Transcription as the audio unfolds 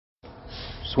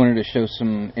Just wanted to show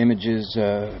some images,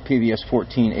 PVS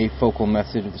 14 afocal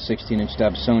method with a 16-inch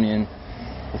dobsonian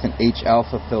with an H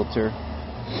alpha filter,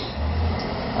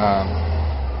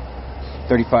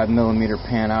 35mm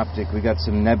panoptic. We got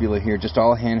some nebula here, just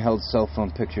all handheld cell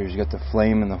phone pictures. You got the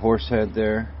flame and the horse head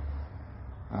there,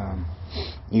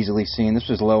 easily seen. This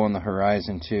was low on the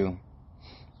horizon too.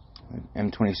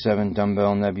 M27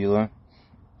 dumbbell nebula,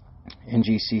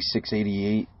 NGC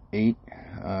 688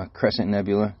 crescent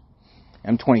nebula,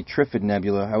 M20 Trifid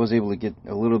nebula. I was able to get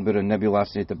a little bit of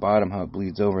nebulosity at the bottom, how it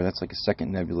bleeds over. That's like a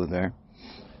second nebula there,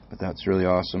 but that's really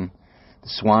awesome. The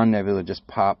Swan nebula just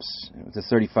pops with the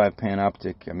 35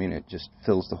 panoptic. I mean, it just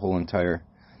fills the whole entire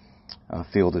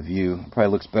field of view. It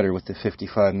probably looks better with the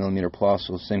 55mm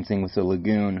Plössl. Same thing with the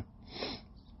Lagoon.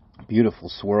 Beautiful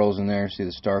swirls in there. See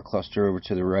the star cluster over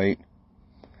to the right.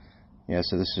 Yeah,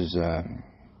 so this is,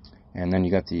 and then you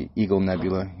got the Eagle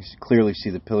nebula. You clearly see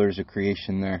the pillars of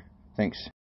creation there. Thanks.